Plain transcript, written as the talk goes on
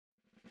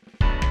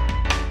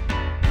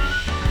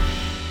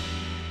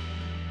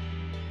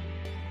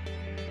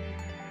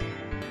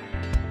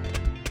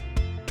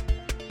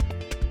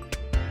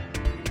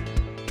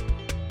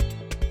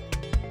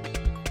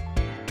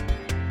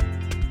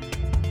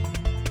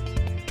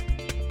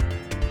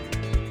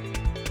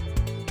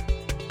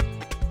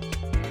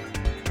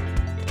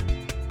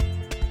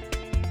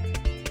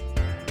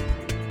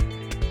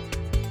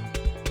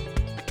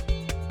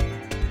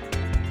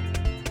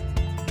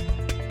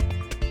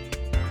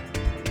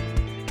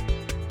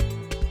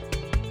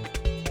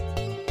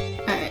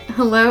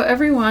Hello,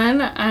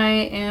 everyone. I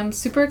am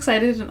super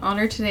excited and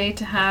honored today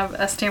to have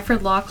a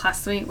Stanford Law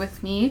classmate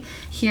with me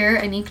here,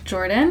 Anik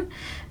Jordan.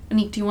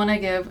 Anik, do you want to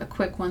give a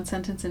quick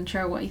one-sentence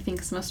intro, what you think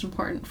is most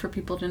important for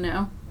people to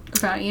know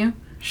about you?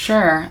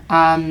 Sure.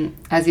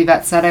 As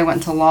Yvette said, I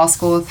went to law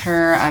school with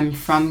her. I'm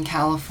from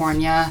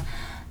California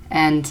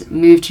and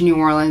moved to New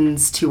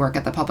Orleans to work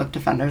at the Public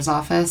Defender's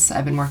Office.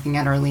 I've been working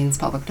at Orleans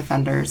Public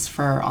Defenders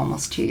for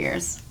almost 2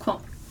 years.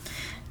 Cool.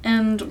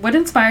 And what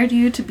inspired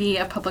you to be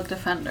a public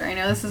defender? I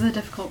know this is a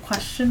difficult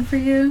question for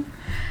you.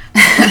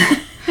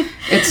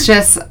 It's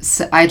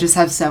just, I just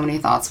have so many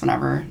thoughts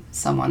whenever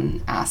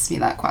someone asks me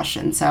that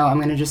question. So I'm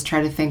going to just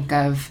try to think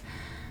of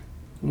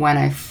when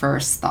I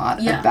first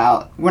thought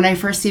about, when I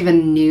first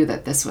even knew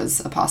that this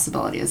was a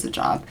possibility as a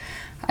job.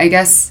 I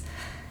guess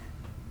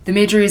the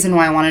major reason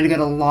why I wanted to go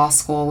to law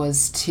school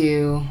was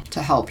to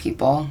help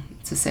people,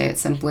 to say it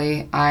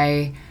simply.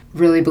 I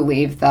really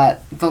believed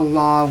that the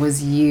law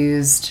was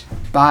used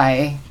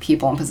by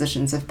people in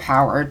positions of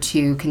power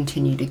to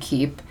continue to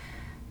keep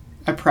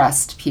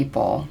oppressed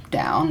people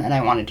down, and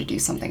I wanted to do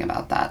something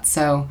about that.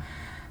 So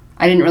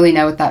I didn't really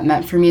know what that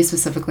meant for me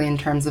specifically in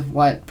terms of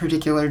what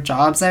particular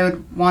jobs I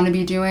would want to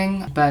be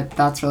doing, but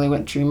that's really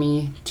what drew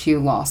me to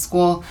law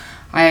school.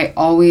 I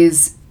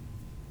always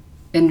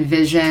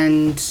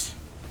envisioned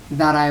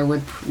that I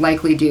would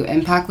likely do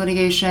impact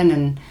litigation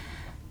and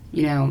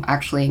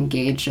actually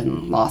engage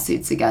in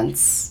lawsuits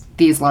against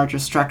these larger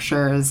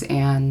structures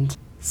and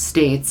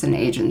states and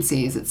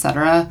agencies,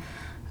 etc.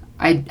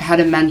 I had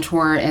a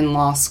mentor in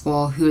law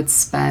school he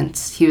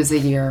was a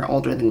year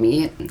older than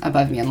me,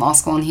 above me in law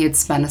school, and he had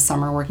spent a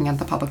summer working at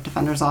the Public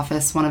Defender's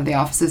Office, one of the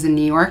offices in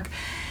New York.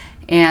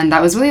 And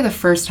that was really the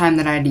first time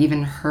that I'd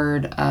even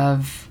heard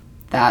of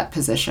that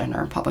position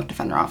or public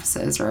defender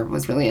offices or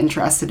was really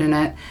interested in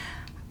it.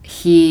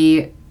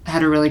 He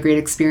had a really great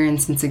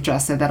experience and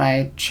suggested that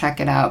I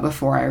check it out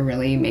before I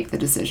really make the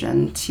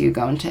decision to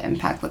go into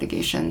impact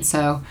litigation.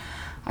 So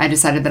I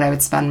decided that I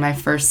would spend my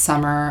first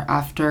summer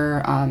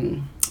after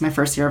my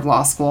first year of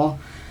law school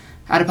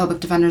at a public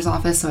defender's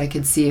office so I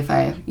could see if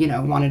I,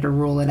 wanted to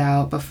rule it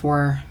out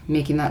before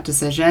making that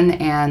decision.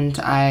 And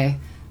I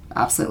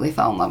absolutely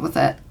fell in love with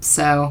it.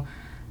 So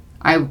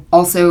I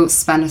also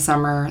spent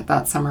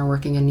that summer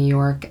working in New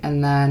York,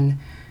 and then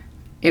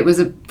it was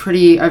a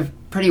pretty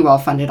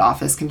well-funded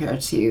office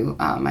compared to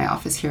my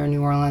office here in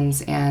New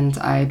Orleans, and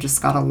I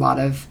just got a lot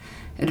of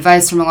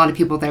advice from a lot of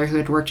people there who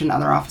had worked in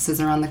other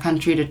offices around the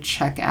country to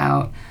check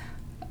out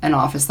an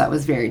office that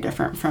was very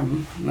different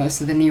from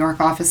most of the New York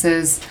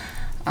offices.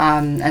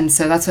 And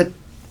so that's what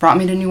brought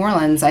me to New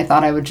Orleans. I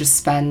thought I would just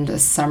spend a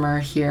summer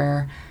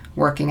here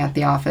working at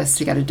the office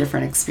to get a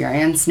different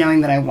experience,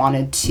 knowing that I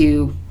wanted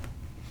to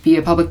be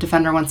a public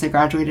defender once I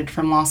graduated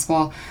from law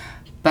school.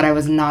 But I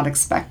was not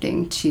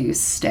expecting to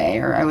stay,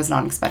 or I was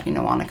not expecting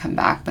to want to come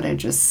back, but I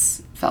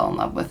just fell in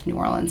love with New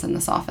Orleans and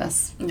this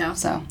office. Yeah.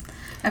 So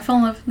I fell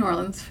in love with New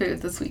Orleans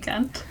food this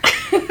weekend.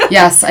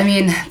 Yes, I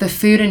mean, the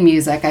food and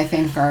music, I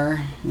think,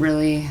 are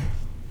really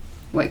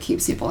what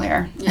keeps people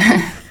here.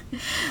 Yeah.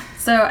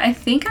 So I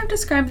think I've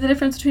described the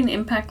difference between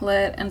impact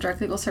lit and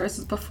direct legal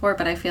services before,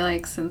 but I feel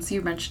like since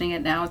you're mentioning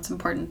it now, it's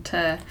important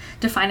to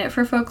define it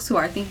for folks who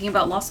are thinking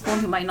about law school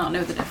and who might not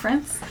know the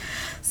difference.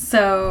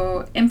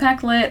 So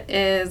impact lit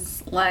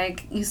is,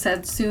 like you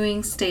said,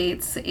 suing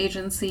states,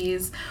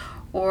 agencies,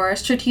 or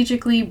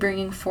strategically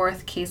bringing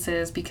forth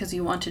cases because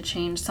you want to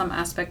change some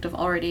aspect of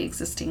already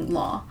existing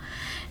law.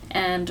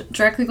 And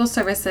direct legal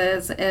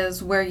services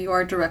is where you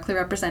are directly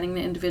representing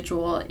the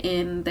individual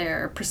in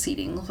their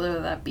proceedings, whether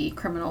that be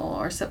criminal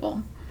or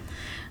civil.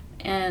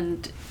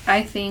 And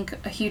I think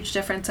a huge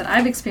difference that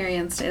I've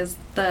experienced is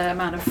the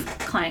amount of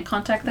client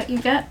contact that you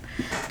get.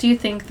 Do you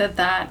think that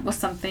that was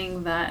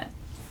something that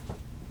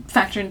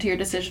factored into your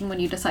decision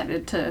when you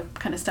decided to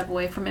kind of step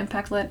away from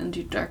impact lit and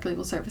do direct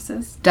legal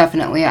services?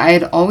 Definitely. I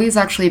had always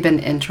actually been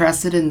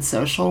interested in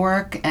social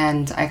work,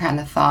 and I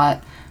kind of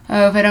thought,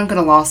 if I don't go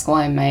to law school,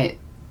 I might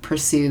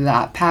pursue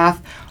that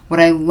path. What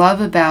I love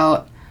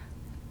about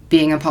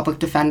being a public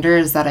defender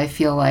is that I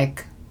feel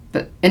like,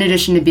 in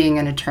addition to being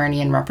an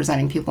attorney and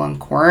representing people in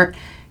court,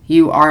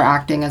 you are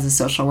acting as a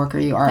social worker,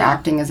 you are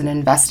acting as an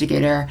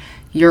investigator.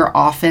 You're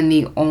often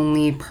the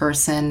only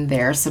person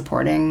there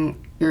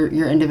supporting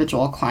your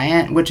individual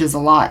client, which is a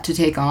lot to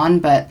take on,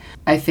 but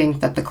I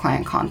think that the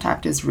client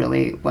contact is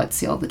really what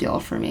sealed the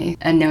deal for me.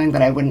 And knowing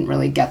that I wouldn't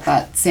really get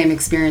that same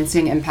experience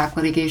doing impact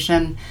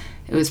litigation,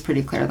 it was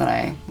pretty clear that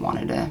I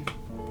wanted to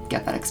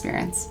get that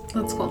experience.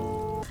 That's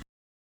cool.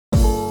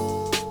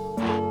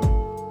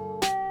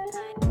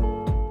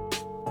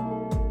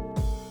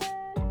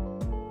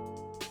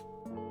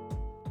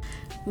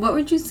 What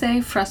would you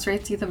say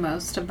frustrates you the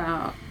most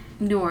about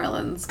New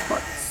Orleans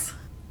courts?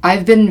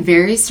 I've been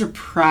very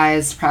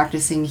surprised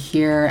practicing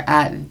here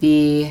at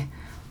the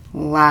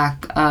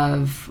lack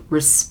of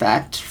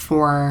respect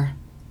for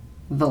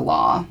the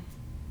law,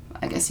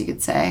 I guess you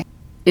could say.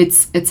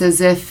 It's as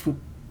if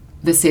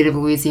the state of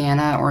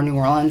Louisiana or New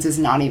Orleans is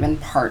not even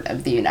part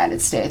of the United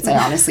States. I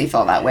honestly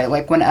feel that way.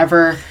 Like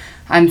whenever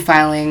I'm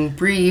filing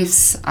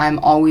briefs. I'm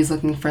always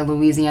looking for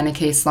Louisiana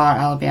case law,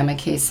 Alabama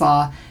case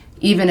law,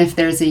 even if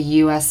there's a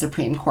U.S.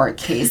 Supreme Court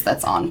case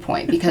that's on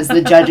point, because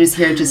the judges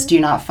here just do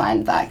not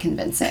find that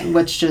convincing,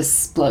 which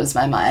just blows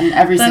my mind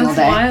every single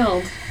day. That's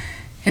wild.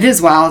 It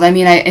is wild. I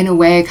mean, in a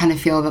way, I kind of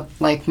feel that,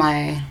 like,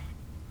 my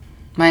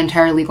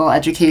entire legal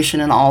education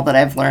and all that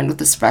I've learned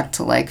with respect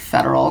to, like,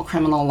 federal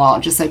criminal law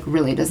just, like,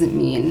 really doesn't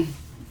mean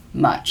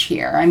much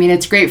here. I mean,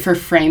 it's great for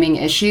framing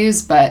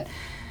issues, but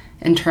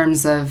in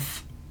terms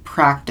of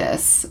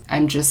practice,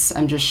 I'm just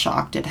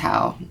shocked at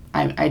how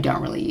I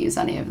don't really use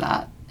any of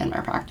that in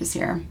my practice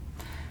here.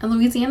 And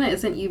Louisiana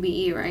isn't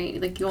UBE,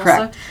 right? Like, you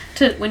Correct.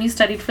 also, when you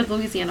studied for the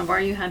Louisiana bar,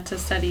 you had to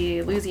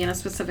study Louisiana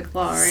specific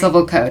law, right?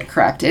 Civil code,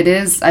 correct. It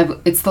is.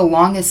 It's the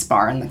longest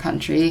bar in the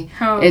country.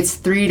 It's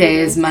 3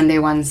 days, Monday,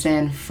 Wednesday,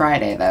 and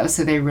Friday, though,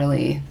 so they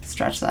really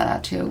stretch that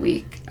out to a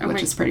week,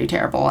 which is pretty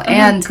terrible. Oh,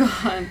 and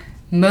God.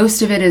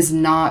 Most of it is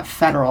not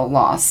federal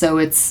law, so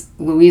it's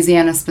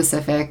Louisiana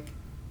specific.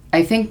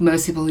 I think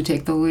most people who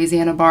take the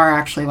Louisiana bar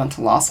actually went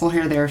to law school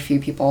here. There are a few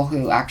people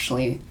who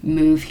actually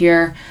move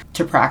here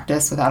to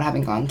practice without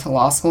having gone to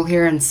law school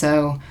here, and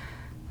so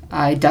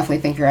I definitely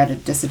think you're at a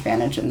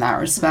disadvantage in that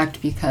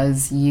respect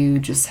because you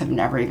just have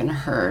never even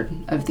heard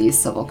of these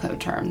civil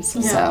code terms.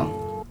 Yeah.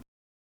 So.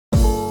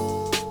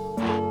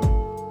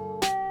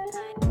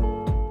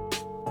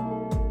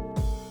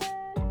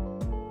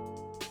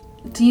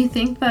 Do you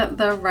think that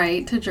the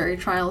right to jury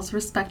trial is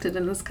respected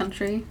in this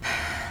country?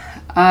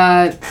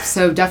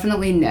 So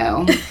definitely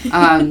no.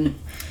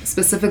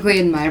 Specifically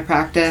in my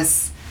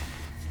practice,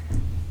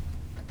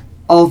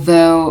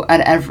 although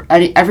at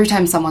every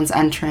time someone's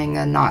entering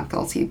a not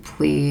guilty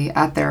plea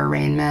at their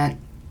arraignment,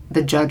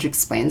 the judge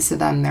explains to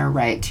them their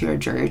right to a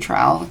jury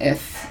trial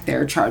if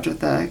they're charged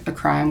with a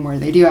crime where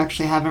they do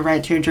actually have a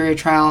right to a jury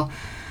trial.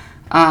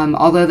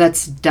 Although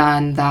that's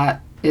done,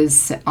 that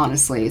is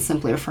honestly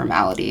simply a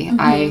formality.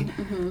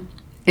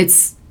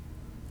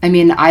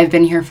 I've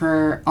been here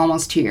for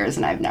almost 2 years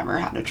and I've never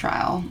had a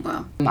trial.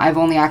 Wow. I've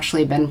only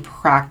actually been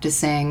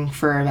practicing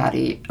for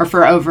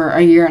over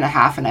a year and a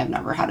half and I've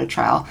never had a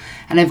trial.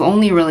 And I've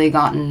only really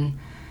gotten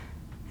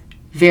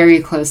very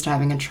close to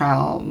having a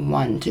trial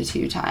 1 to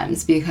 2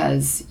 times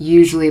because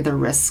usually the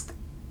risk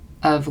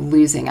of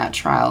losing at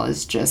trial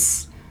is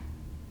just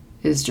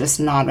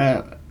not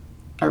a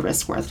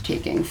risk worth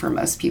taking for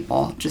most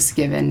people, just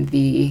given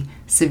the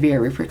severe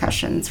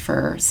repercussions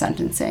for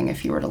sentencing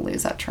if you were to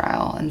lose at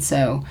trial. And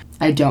so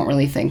I don't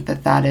really think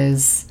that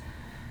is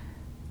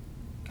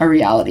a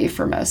reality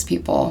for most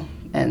people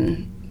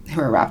and who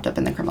are wrapped up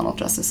in the criminal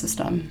justice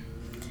system.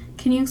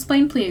 Can you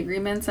explain plea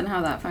agreements and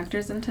how that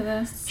factors into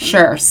this?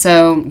 Sure.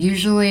 So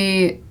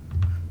usually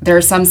there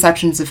are some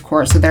sections of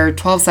court. So there are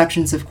 12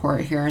 sections of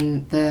court here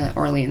in the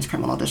Orleans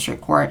Criminal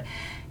District Court.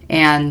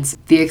 And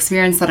the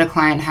experience that a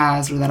client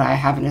has or that I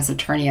have as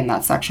attorney in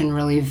that section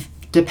really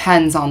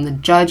depends on the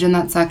judge in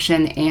that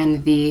section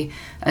and the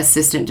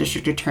assistant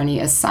district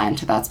attorney assigned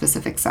to that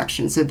specific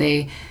section. So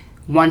they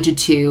 1 to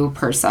 2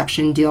 per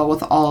section deal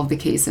with all of the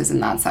cases in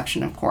that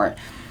section of court.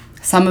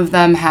 Some of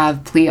them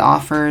have plea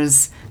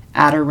offers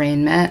at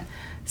arraignment.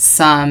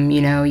 Some,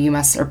 you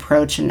must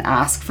approach and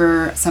ask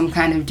for some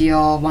kind of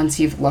deal once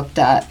you've looked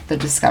at the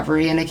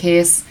discovery in a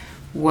case,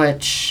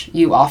 which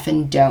you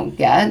often don't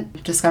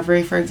get,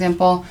 discovery, for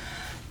example.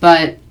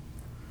 But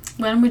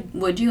when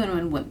would you and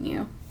when wouldn't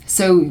you?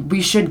 So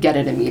we should get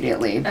it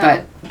immediately,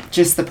 but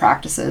just the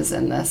practices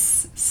in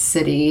this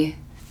city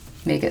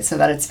make it so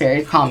that it's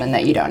very common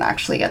that you don't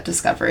actually get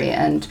discovery.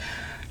 And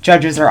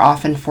judges are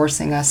often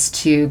forcing us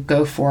to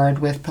go forward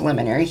with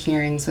preliminary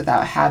hearings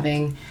without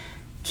having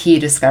key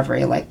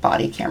discovery like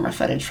body camera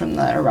footage from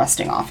the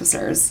arresting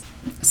officers.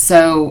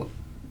 So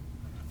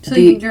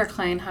you and your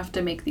client have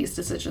to make these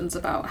decisions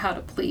about how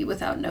to plea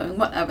without knowing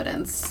what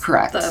evidence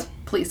the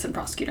police and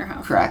prosecutor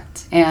have.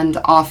 Correct. And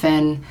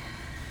often,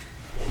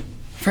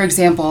 for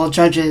example,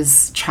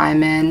 judges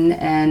chime in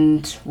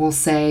and will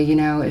say,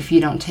 if you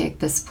don't take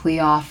this plea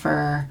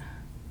offer,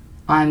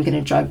 I'm going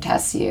to drug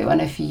test you. And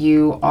if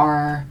you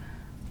are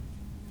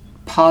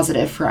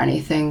positive for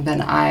anything, then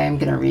I am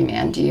going to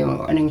remand you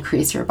and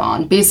increase your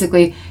bond.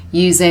 Basically,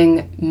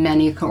 using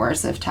many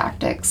coercive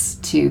tactics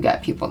to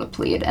get people to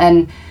plead.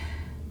 And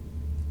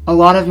a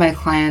lot of my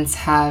clients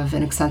have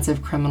an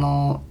extensive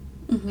criminal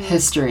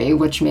history,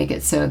 which make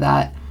it so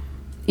that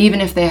even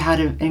if they had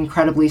an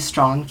incredibly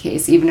strong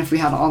case, even if we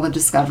had all the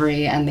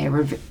discovery and they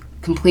were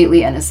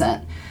completely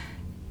innocent,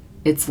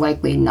 it's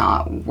likely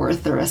not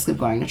worth the risk of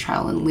going to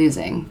trial and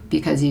losing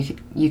because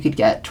you could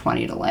get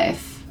 20 to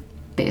life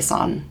based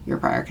on your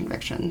prior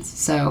convictions.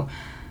 So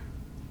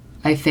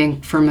I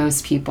think for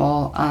most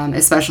people,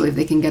 especially if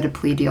they can get a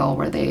plea deal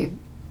where they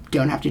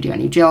don't have to do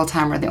any jail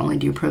time or they only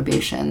do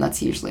probation,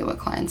 that's usually what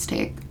clients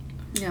take.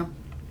 Yeah.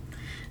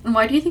 And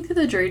why do you think that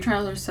the jury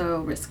trials are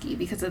so risky?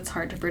 Because it's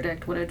hard to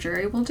predict what a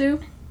jury will do?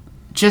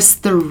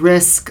 Just the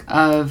risk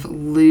of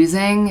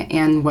losing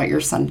and what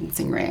your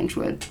sentencing range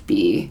would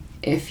be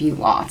if you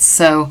lost.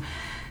 So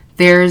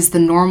there's the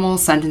normal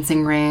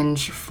sentencing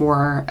range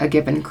for a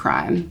given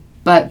crime.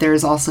 But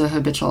there's also a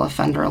habitual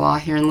offender law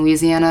here in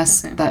Louisiana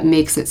that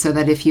makes it so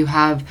that if you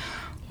have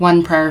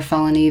one prior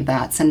felony,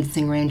 that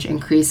sentencing range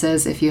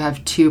increases. If you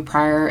have 2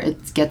 prior,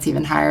 it gets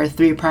even higher.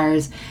 3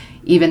 priors,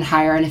 even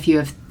higher. And if you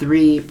have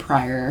 3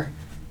 prior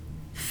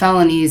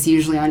felonies,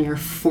 usually on your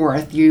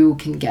 4th, you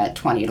can get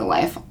 20 to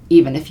life,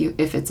 even if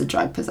it's a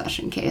drug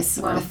possession case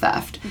or a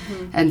theft.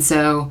 And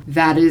so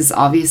that is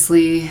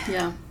obviously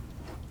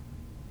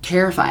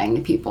terrifying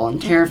to people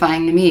and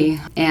terrifying to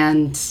me.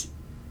 And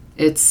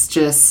it's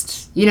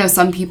just,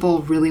 some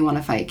people really want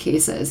to fight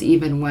cases,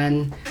 even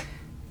when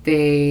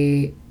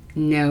they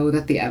know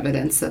that the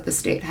evidence that the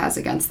state has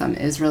against them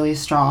is really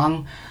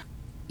strong,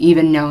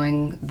 even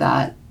knowing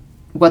that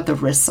what the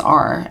risks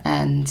are.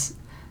 And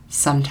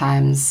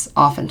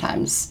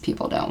oftentimes,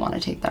 people don't want to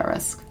take that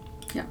risk.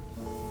 Yeah.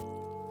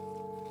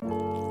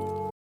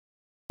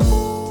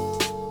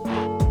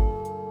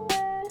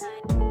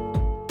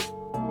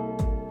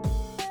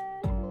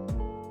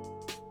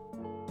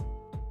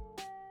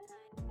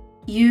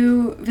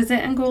 You visit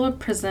Angola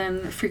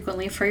prison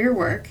frequently for your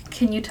work.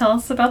 Can you tell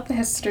us about the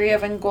history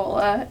of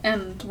Angola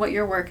and what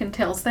your work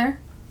entails there?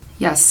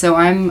 Yes, so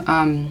I'm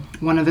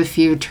one of a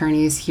few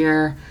attorneys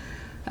here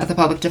at the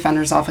Public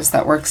Defender's Office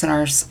that works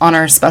on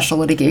our special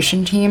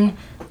litigation team.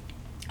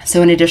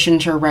 So in addition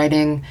to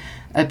writing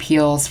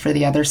appeals for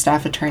the other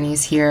staff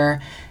attorneys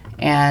here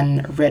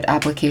and writ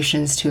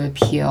applications to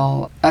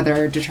appeal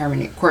other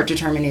court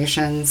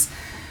determinations,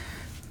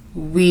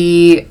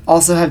 we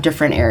also have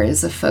different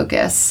areas of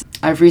focus.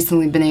 I've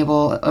recently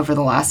over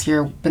the last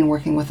year, been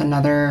working with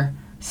another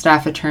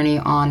staff attorney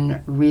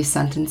on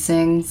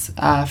resentencings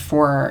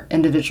for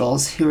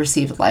individuals who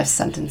received life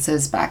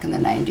sentences back in the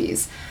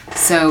 90s.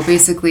 So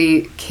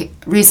basically,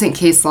 recent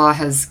case law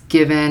has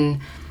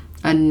given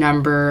a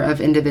number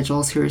of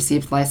individuals who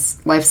received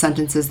life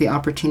sentences the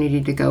opportunity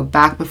to go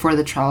back before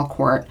the trial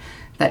court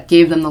that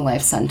gave them the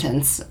life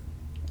sentence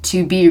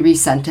to be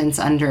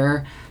resentenced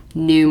under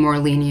new, more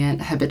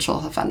lenient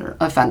habitual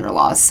offender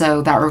laws.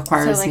 So that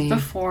requires the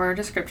 4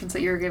 descriptions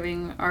that you're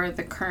giving are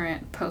the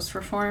current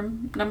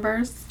post-reform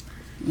numbers?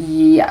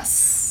 Yes.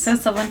 So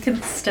someone can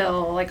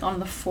still, on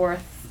the 4th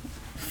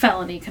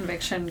felony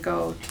conviction,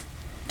 go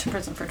to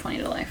prison for 20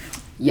 to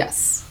life?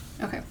 Yes.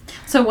 Okay.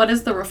 So what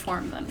is the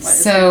reform then?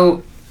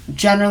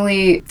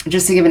 Generally,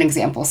 just to give an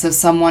example, so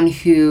someone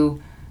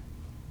who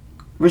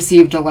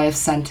received a life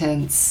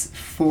sentence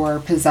for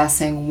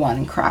possessing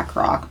 1 crack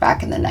rock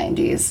back in the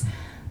 90s,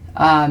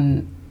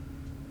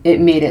 it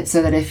made it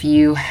so that if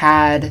you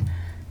had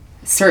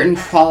certain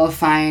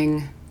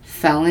qualifying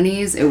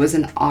felonies, it was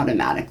an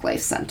automatic life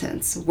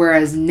sentence.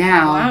 Whereas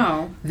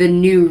now, the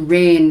new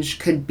range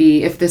could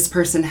be, if this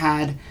person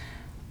had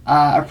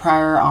a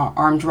prior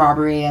armed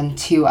robbery and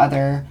 2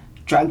 other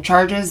drug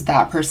charges,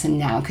 that person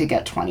now could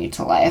get 20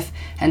 to life.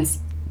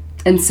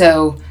 And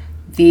so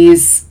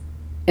these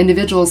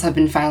individuals have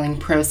been filing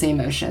pro se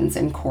motions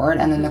in court,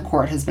 and then the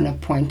court has been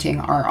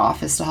appointing our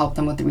office to help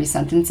them with the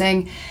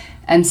resentencing.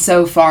 And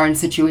so far, in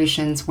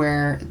situations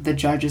where the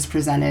judge is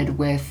presented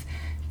with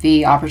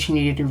the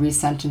opportunity to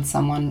resentence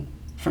someone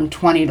from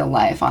 20 to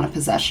life on a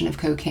possession of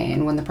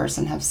cocaine when the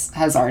person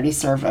has already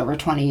served over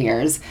 20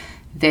 years,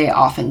 they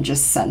often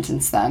just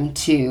sentence them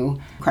to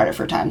credit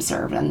for time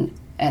served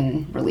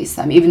and release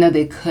them, even though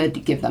they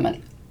could give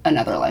them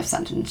another life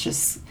sentence.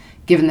 Just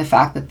given the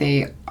fact that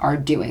they are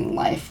doing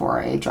life for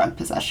a drug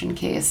possession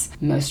case,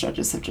 most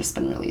judges have just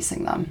been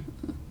releasing them.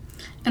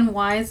 And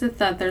why is it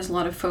that there's a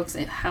lot of folks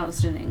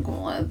housed in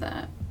Angola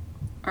that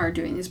are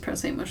doing these pro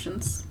se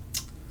motions?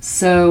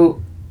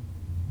 So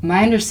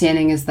my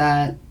understanding is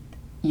that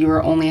you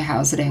are only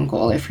housed at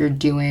Angola if you're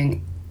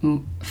doing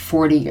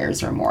 40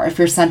 years or more, if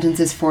your sentence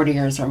is 40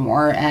 years or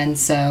more. And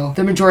so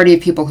the majority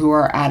of people who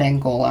are at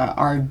Angola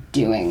are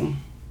doing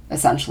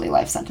essentially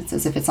life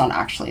sentences. If it's not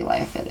actually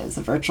life, it is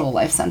a virtual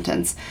life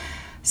sentence.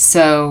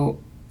 So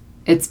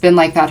it's been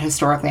like that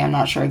historically. I'm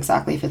not sure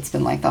exactly if it's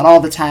been like that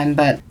all the time,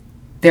 but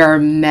there are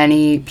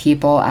many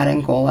people at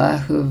Angola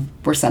who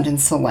were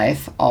sentenced to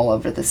life all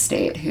over the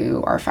state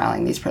who are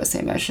filing these pro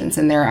se motions.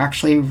 And there are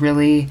actually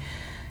really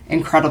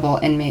incredible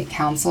inmate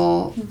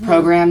counsel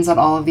programs at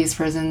all of these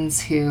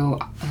prisons who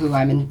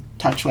I'm in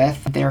touch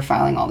with. They're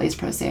filing all these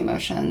pro se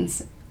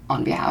motions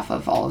on behalf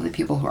of all of the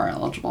people who are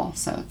eligible.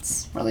 So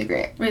it's really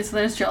great. Wait, so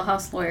there's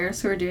jailhouse lawyers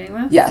who are doing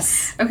this?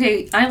 Yes.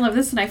 Okay, I love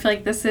this, and I feel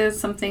like this is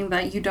something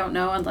that you don't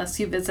know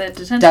unless you visit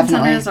detention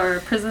centers or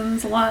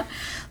prisons a lot.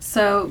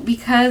 So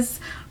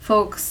because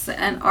folks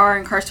are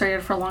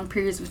incarcerated for long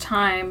periods of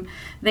time,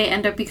 they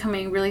end up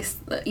becoming really,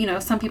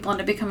 some people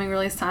end up becoming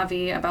really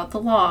savvy about the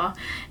law,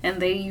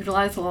 and they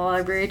utilize the law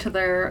library to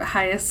their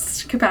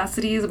highest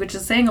capacities, which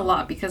is saying a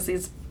lot because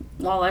these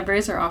law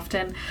libraries are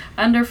often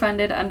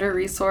underfunded,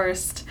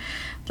 under-resourced.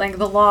 Like,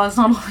 the law is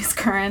not always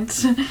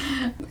current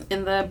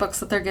in the books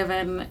that they're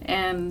given,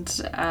 and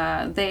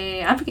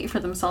they advocate for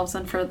themselves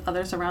and for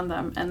others around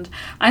them. And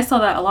I saw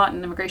that a lot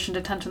in immigration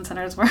detention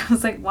centers, where I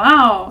was like,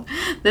 wow,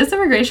 this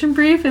immigration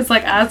brief is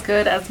like as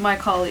good as my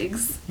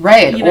colleagues.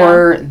 Right,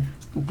 or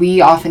we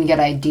often get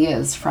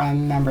ideas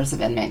from members of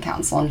inmate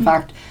counsel. In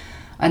fact,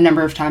 a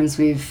number of times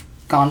we've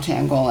gone to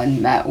Angola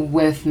and met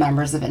with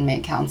members of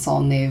Inmate Council,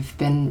 and they've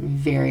been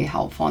very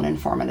helpful and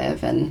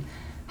informative in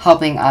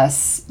helping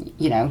us,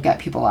 get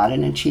people out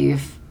and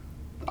achieve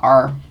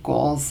our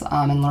goals,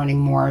 and learning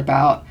more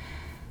about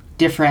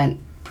different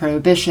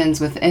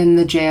prohibitions within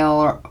the jail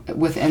or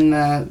within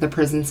the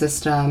prison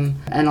system,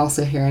 and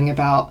also hearing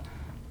about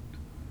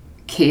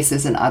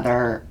cases in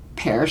other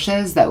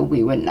parishes that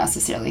we wouldn't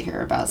necessarily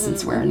hear about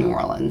since we're in New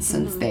Orleans,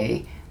 since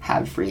they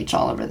have reach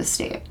all over the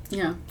state.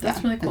 Yeah,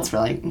 that's really cool. It's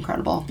really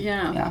incredible.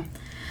 Yeah.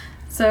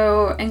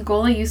 So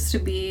Angola used to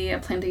be a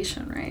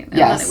plantation, right? And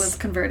yes. then it was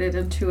converted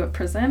into a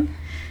prison.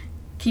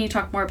 Can you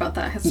talk more about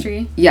that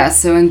history? Yeah,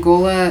 so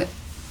Angola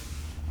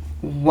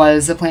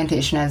was a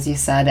plantation, as you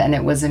said, and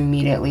it was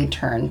immediately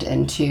turned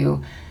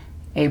into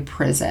a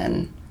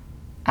prison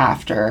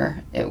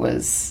after it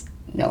was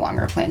no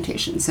longer a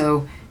plantation.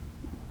 So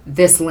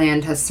this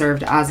land has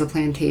served as a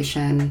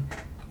plantation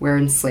where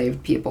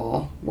enslaved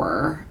people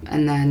were,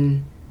 and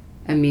then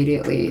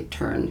immediately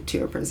turned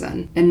to a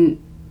prison.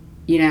 And,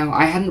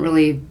 I hadn't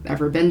really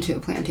ever been to a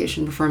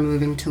plantation before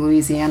moving to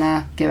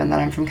Louisiana, given that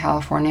I'm from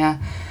California.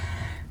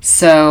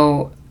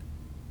 So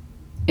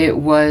it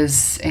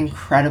was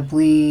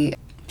incredibly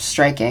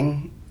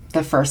striking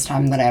the first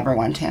time that I ever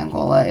went to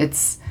Angola.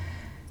 It's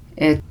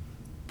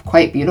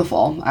quite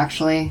beautiful,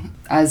 actually,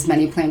 as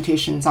many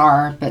plantations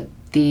are, but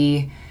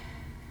the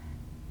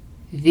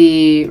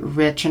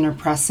rich and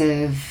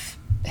oppressive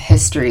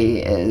history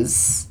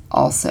is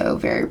also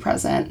very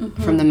present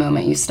from the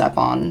moment you step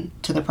on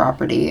to the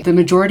property. The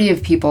majority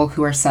of people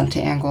who are sent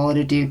to Angola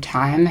to do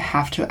time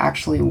have to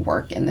actually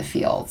work in the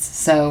fields.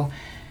 So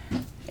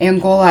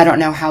Angola, I don't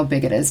know how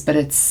big it is, but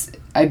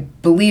I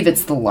believe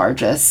it's the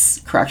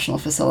largest correctional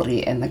facility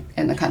in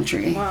the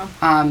country.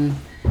 Wow.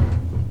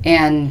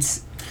 And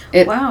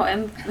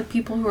the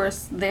people who are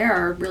there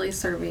are really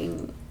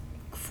serving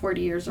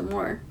 40 years or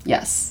more.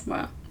 Yes.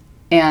 Wow.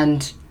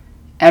 And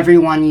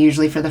everyone,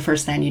 usually for the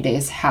first 90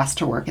 days, has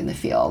to work in the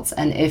fields.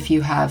 And if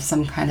you have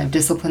some kind of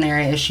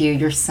disciplinary issue,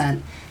 you're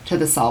sent to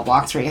the cell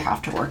blocks where you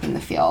have to work in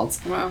the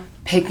fields. Wow.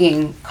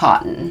 Picking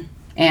cotton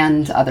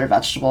and other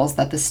vegetables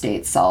that the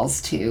state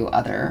sells to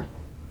other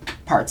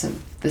parts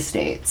of the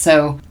state.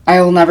 So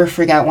I will never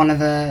forget one of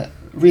the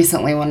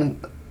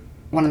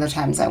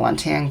times I went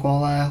to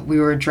Angola. We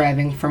were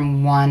driving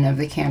from one of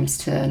the camps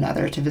to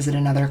another to visit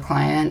another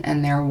client,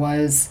 and there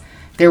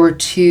were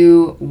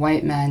two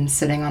white men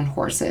sitting on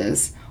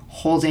horses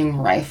holding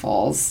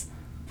rifles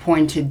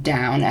pointed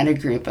down at a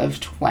group of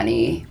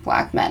 20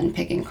 black men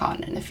picking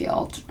cotton in a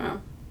field. Oh.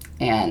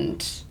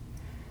 And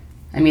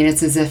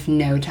it's as if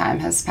no time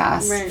has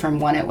passed from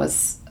when it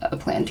was a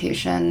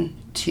plantation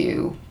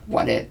to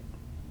what it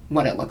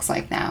looks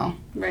like now.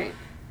 Right.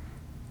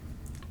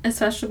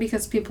 Especially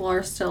because people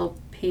are still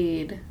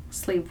paid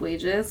slave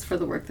wages for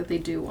the work that they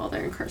do while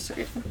they're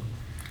incarcerated.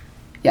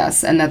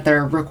 Yes, and that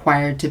they're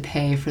required to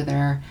pay for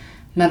their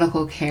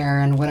medical care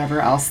and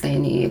whatever else they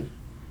need.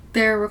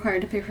 They're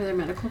required to pay for their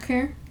medical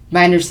care?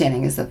 My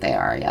understanding is that they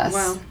are, yes.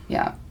 Wow.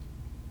 Yeah.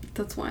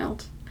 That's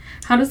wild.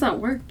 How does that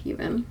work,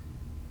 even?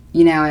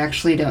 I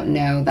actually don't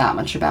know that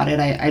much about it.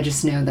 I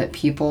just know that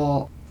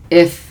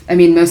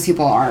most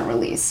people aren't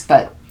released,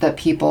 but the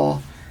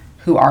people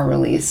who are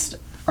released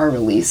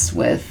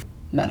with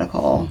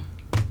medical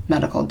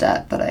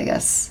debt that I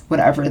guess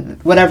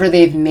whatever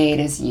they've made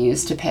is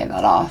used to pay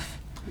that off.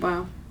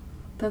 Wow.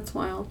 That's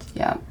wild.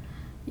 Yeah.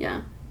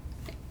 Yeah.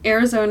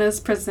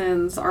 Arizona's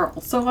prisons are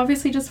also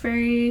obviously just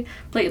very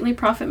blatantly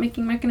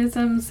profit-making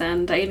mechanisms,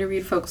 and I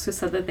interviewed folks who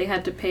said that they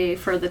had to pay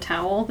for the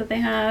towel that they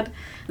had,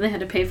 and they had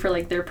to pay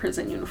for, their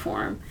prison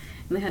uniform,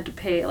 and they had to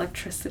pay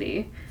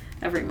electricity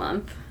every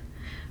month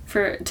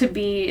to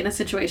be in a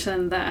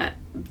situation that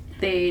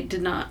you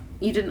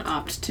didn't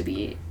opt to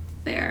be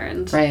there.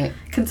 And right.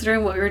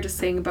 Considering what we were just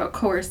saying about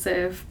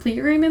coercive plea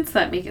agreements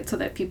that make it so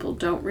that people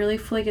don't really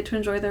fully get to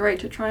enjoy their right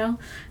to trial,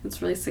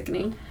 it's really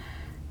sickening.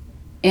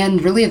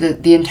 And really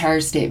the entire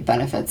state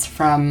benefits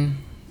from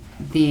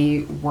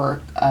the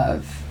work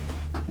of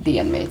the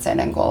inmates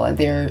in Angola.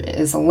 There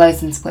is a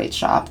license plate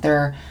shop.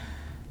 There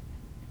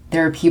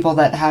are people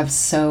that have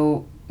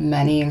so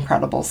many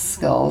incredible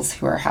skills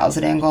who are housed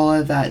at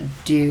Angola that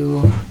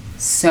do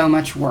so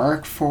much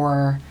work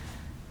for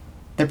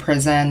the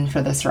prison,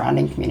 for the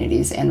surrounding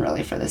communities, and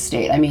really for the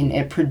state.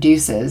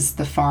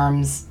 The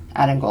farms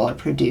at Angola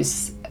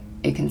produce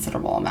a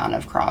considerable amount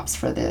of crops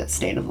for the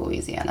state of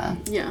Louisiana.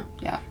 Yeah.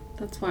 Yeah.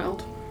 That's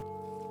wild.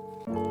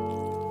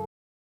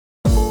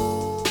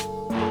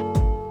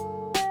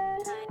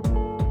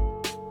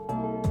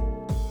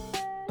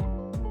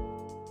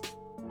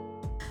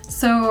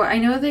 So I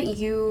know that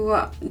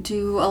you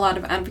do a lot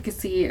of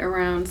advocacy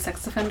around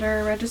sex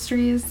offender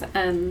registries,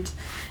 and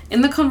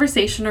in the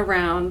conversation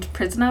around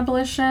prison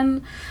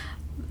abolition,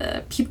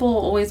 people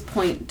always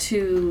point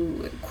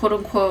to, quote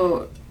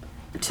unquote,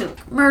 to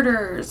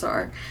murderers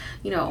or,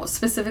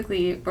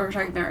 specifically what we're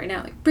talking about right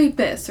now, like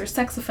rapists or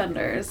sex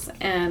offenders.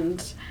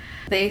 And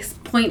they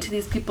point to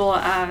these people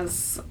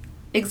as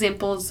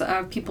examples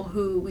of people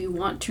who we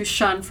want to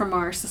shun from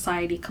our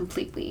society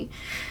completely.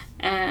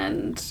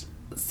 And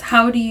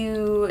how do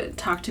you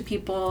talk to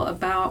people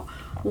about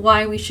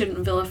why we shouldn't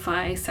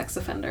vilify sex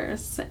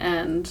offenders?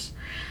 And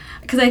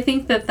because I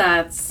think that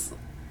that's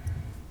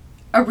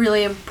a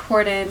really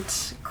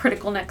important,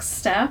 critical next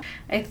step.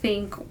 I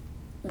think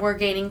we're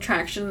gaining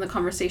traction in the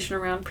conversation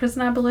around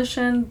prison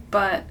abolition,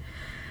 but,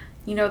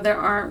 you know, there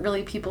aren't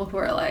really people who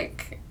are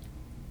like,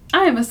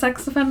 I am a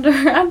sex offender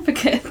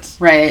advocate.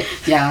 Right.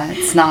 Yeah.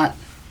 It's not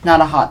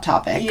a hot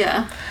topic.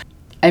 Yeah.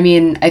 I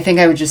mean, I think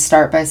I would just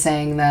start by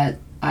saying that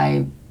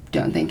I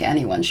don't think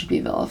anyone should be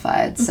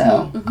vilified.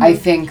 So I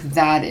think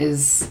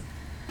that's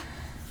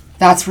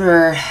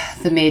where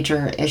the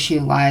major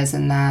issue lies,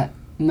 in that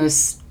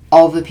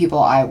all the people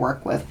I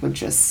work with would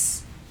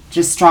just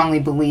strongly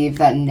believe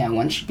that no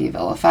one should be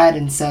vilified.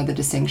 And so the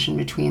distinction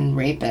between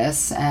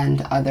rapists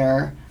and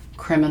other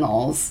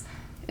criminals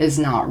is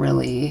not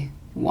really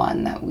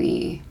one that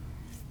we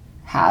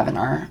have in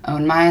our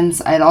own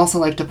minds. I'd also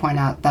like to point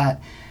out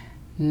that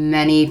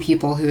many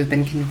people who have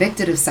been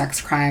convicted of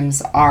sex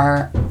crimes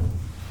are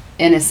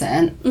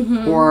innocent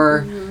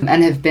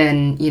and have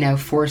been, you know,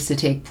 forced to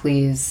take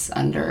pleas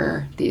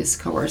under these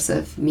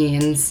coercive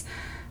means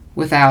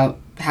without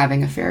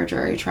having a fair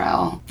jury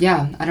trial.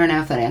 Yeah, I don't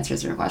know if that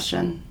answers your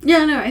question.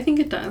 Yeah, no, I think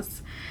it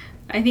does.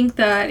 I think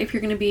that if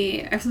you're going to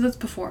be, I've said this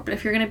before, but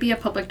if you're going to be a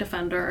public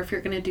defender, or if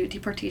you're going to do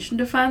deportation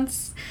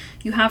defense,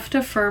 you have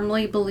to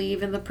firmly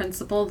believe in the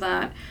principle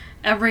that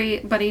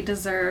everybody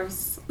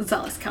deserves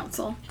zealous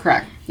counsel.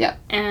 Correct. Yeah.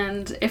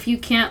 And if you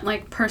can't,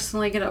 like,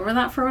 personally get over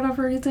that for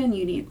whatever reason,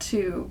 you need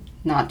to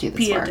not do this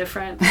be work. A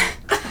different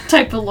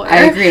type of lawyer.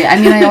 I agree. I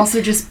mean,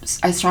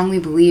 I strongly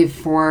believe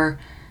for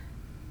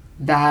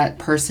that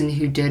person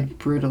who did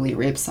brutally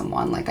rape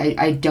someone, like,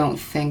 I don't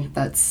think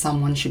that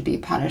someone should be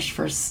punished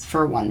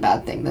for one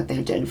bad thing that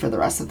they did for the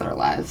rest of their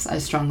lives. I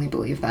strongly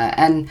believe that.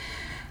 And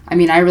I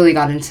mean, I really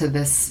got into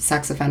this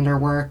sex offender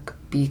work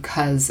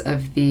because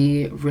of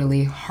the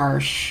really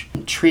harsh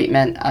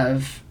treatment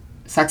of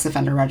sex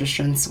offender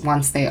registrants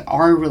once they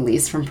are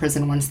released from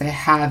prison, once they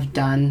have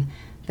done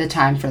the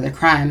time for the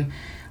crime.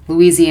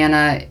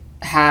 Louisiana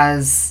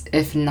has,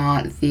 if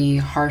not the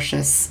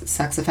harshest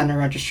sex offender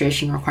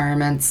registration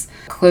requirements,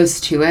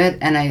 close to it.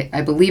 And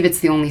I believe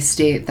it's the only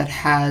state that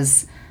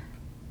has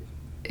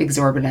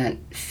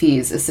exorbitant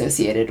fees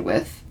associated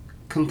with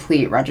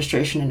complete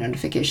registration and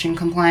notification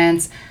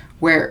compliance,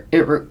 where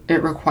it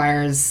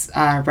requires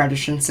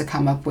registrants to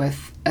come up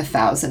with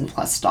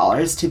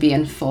 $1,000+ to be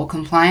in full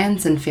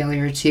compliance, and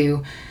failure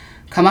to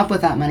come up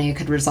with that money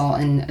could result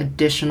in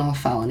additional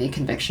felony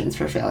convictions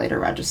for failure to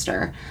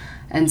register.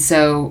 And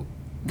so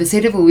the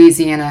state of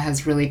Louisiana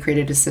has really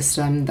created a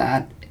system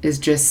that is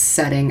just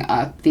setting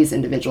up these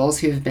individuals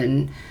who have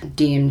been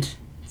deemed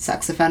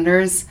sex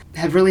offenders,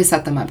 have really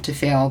set them up to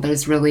fail.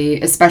 There's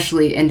really,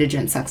 especially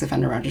indigent sex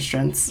offender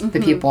registrants, the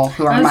people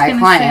who are my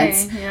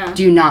clients,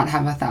 do not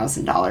have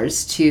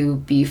 $1,000 to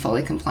be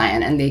fully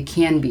compliant, and they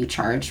can be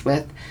charged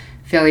with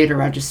failure to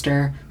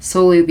register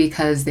solely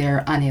because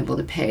they're unable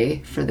to pay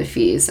for the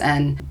fees.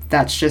 And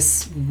that's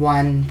just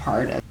one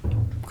part of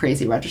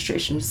crazy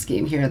registration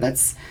scheme here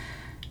that's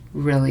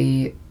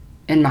really,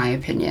 in my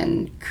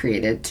opinion,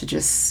 created to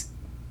just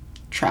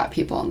trap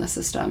people in the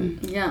system.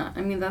 Yeah,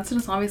 I mean, that's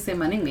just obviously a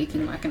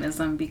money-making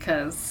mechanism,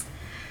 because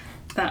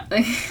that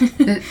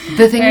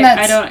the thing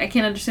I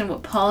can't understand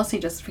what policy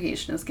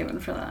justification is given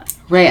for that.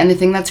 Right, and the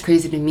thing that's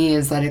crazy to me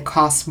is that it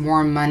costs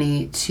more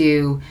money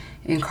to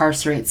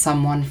incarcerate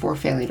someone for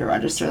failure to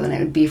register than it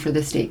would be for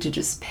the state to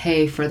just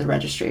pay for the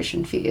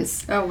registration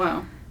fees. Oh,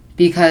 wow.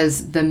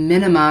 Because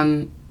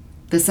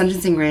the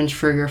sentencing range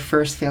for your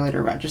first failure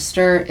to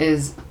register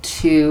is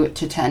 2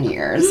 to 10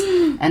 years,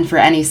 and for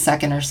any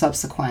second or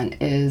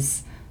subsequent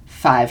is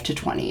 5 to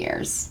 20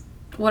 years.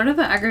 What are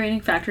the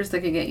aggravating factors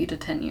that could get you to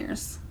 10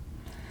 years?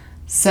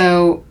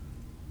 So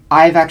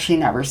I've actually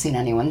never seen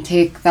anyone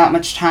take that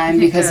much time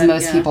because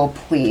most people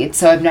plead.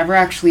 So I've never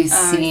actually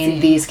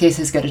seen these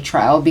cases go to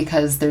trial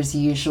because there's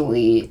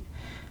usually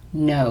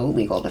no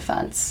legal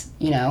defense.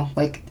 You know,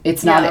 like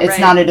it's not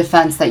a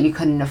defense that you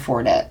couldn't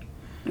afford it.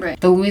 Right.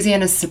 The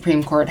Louisiana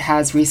Supreme Court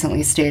has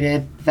recently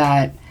stated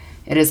that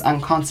it is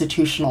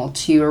unconstitutional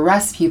to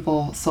arrest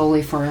people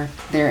solely for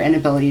their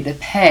inability to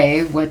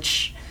pay,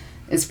 which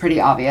is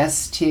pretty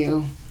obvious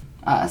to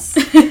us,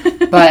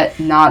 but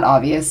not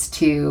obvious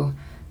to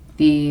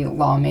the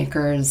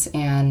lawmakers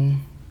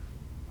and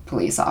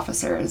police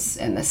officers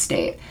in the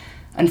state.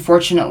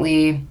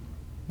 Unfortunately,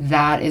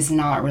 that is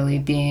not really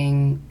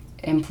being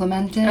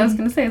implemented. I was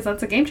going to say,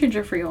 that's a game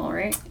changer for you all,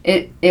 right?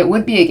 It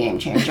would be a game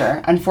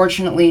changer.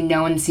 Unfortunately,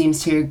 no one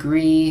seems to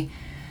agree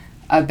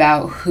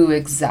about who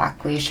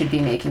exactly should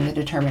be making the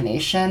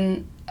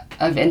determination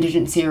of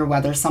indigency, or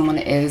whether someone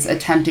is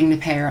attempting to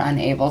pay or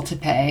unable to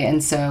pay.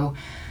 And so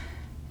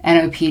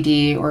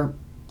NOPD or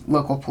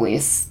local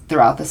police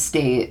throughout the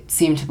state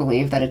seem to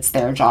believe that it's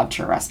their job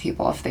to arrest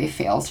people if they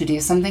fail to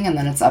do something, and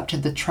then it's up to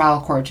the trial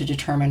court to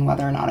determine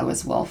whether or not it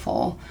was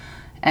willful.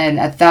 And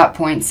at that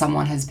point,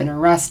 someone has been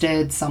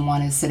arrested,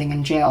 someone is sitting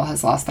in jail,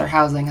 has lost their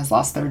housing, has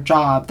lost their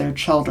job, their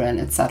children,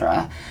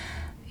 etc.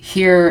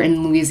 Here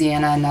in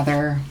Louisiana,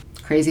 another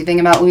crazy thing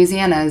about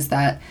Louisiana is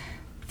that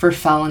for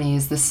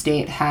felonies, the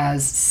state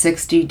has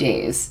 60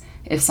 days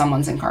if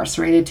someone's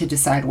incarcerated to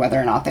decide whether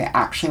or not they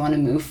actually want to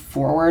move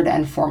forward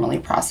and formally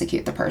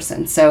prosecute the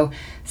person. So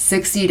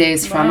 60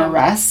 days from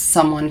arrest,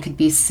 someone could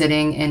be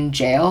sitting in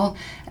jail,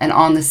 and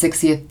on the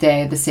 60th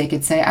day, the state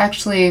could say,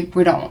 actually,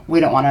 we don't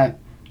want to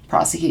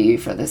prosecute you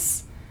for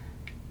this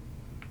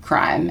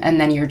crime, and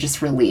then you're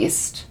just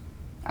released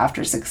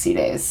after 60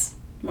 days.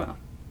 Wow.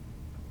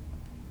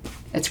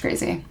 It's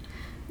crazy.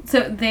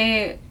 So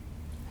they,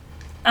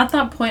 at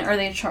that point, are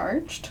they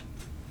charged?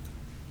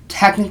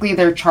 Technically,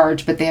 they're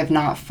charged, but they have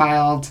not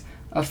filed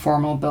a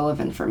formal bill of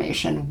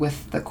information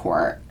with the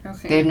court.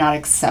 Okay. They have not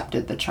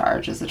accepted the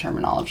charge, is the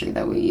terminology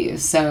that we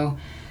use. So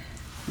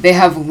they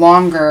have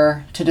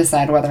longer to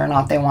decide whether or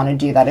not they want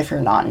to do that if you're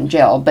not in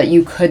jail, but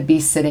you could be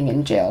sitting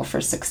in jail for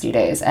 60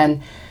 days.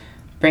 And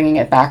bringing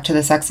it back to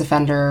the sex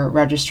offender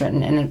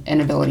registrant and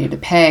inability to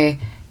pay,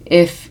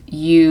 if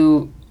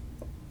you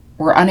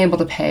were unable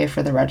to pay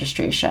for the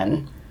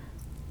registration,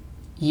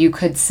 you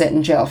could sit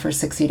in jail for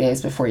 60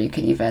 days before you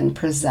could even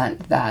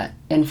present that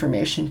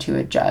information to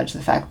a judge.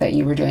 The fact that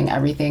you were doing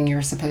everything you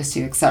were supposed to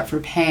except for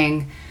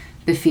paying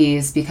the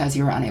fees because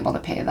you were unable to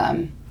pay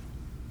them.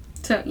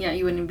 So, yeah,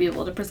 you wouldn't be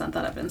able to present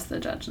that evidence to the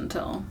judge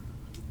until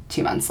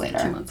 2 months later.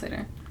 2 months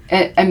later.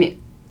 I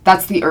mean,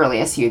 that's the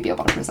earliest you'd be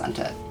able to present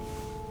it.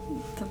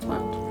 That's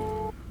wild.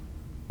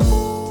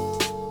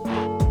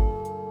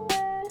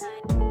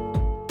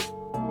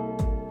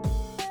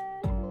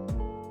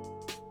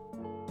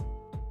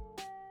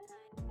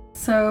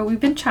 So we've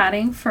been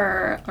chatting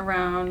for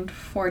around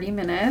 40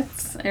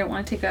 minutes. I don't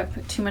want to take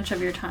up too much of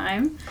your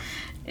time.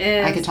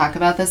 I could talk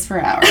about this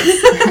for hours.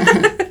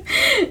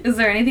 Is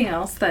there anything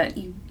else that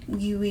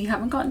we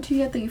haven't gotten to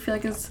yet that you feel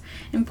like is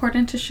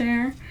important to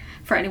share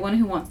for anyone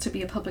who wants to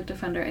be a public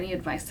defender? Any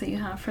advice that you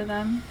have for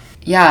them?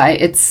 Yeah,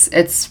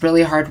 it's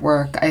really hard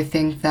work. I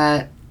think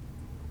that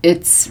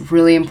it's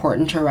really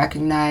important to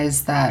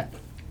recognize that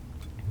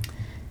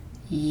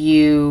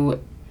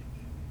you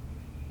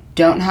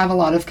don't have a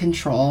lot of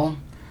control,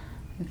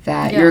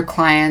 that your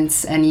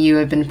clients and you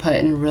have been put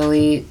in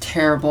really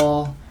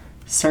terrible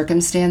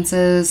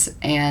circumstances,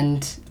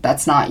 and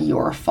that's not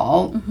your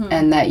fault,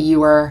 and that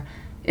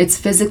it's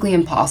physically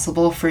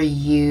impossible for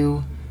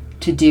you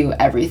to do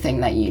everything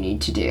that you need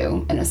to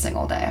do in a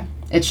single day.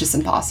 It's just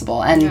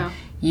impossible. And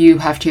you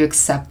have to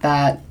accept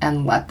that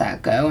and let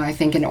that go. I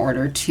think in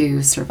order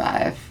to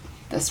survive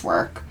this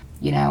work,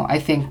 I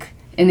think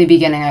in the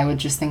beginning I would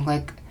just think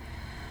like,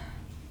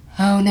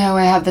 oh no,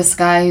 I have this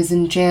guy who's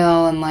in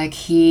jail, and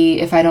like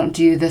if I don't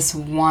do this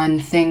one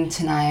thing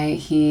tonight,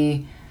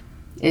 he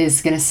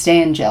is going to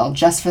stay in jail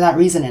just for that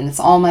reason, and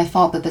it's all my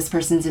fault that this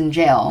person's in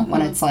jail.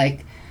 When it's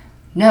like,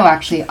 no,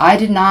 actually, I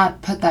did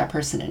not put that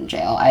person in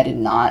jail. I did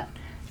not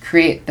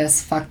create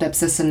this fucked up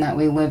system that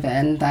we live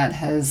in that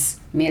has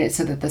made it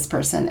so that this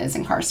person is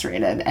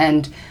incarcerated,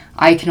 and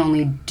I can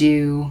only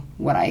do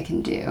what I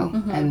can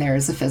do. And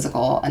there's a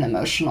physical and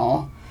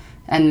emotional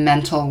and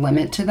mental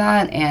limit to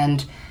that,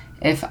 and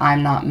if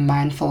I'm not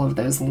mindful of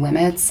those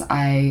limits,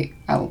 I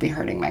will be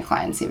hurting my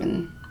clients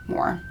even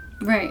more.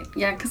 Right.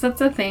 Yeah, because that's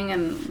the thing,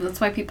 and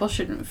that's why people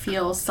shouldn't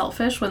feel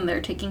selfish when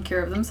they're taking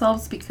care of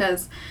themselves,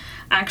 because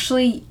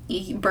actually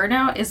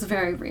burnout is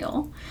very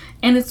real,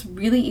 and it's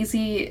really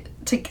easy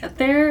to get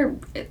there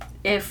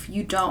if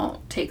you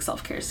don't take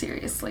self-care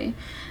seriously.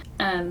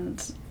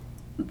 And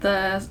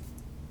the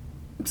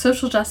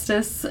social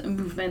justice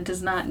movement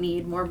does not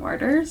need more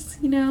martyrs,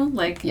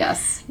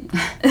 Yes.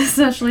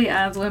 Especially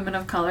as women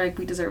of color,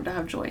 we deserve to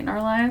have joy in our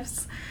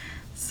lives.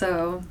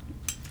 So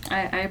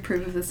I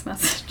approve of this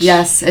message.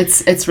 Yes,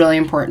 it's really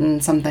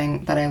important,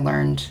 something that I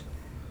learned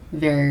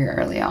very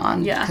early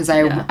on. Yeah. Because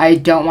I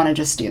don't want to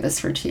just do this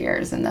for 2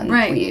 years and then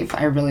leave.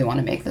 I really want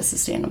to make this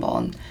sustainable,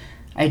 and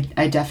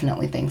I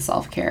definitely think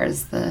self-care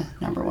is the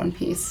number one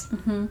piece.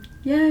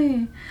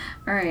 Yay.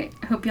 All right.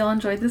 I hope y'all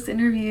enjoyed this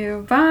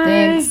interview. Bye.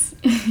 Thanks.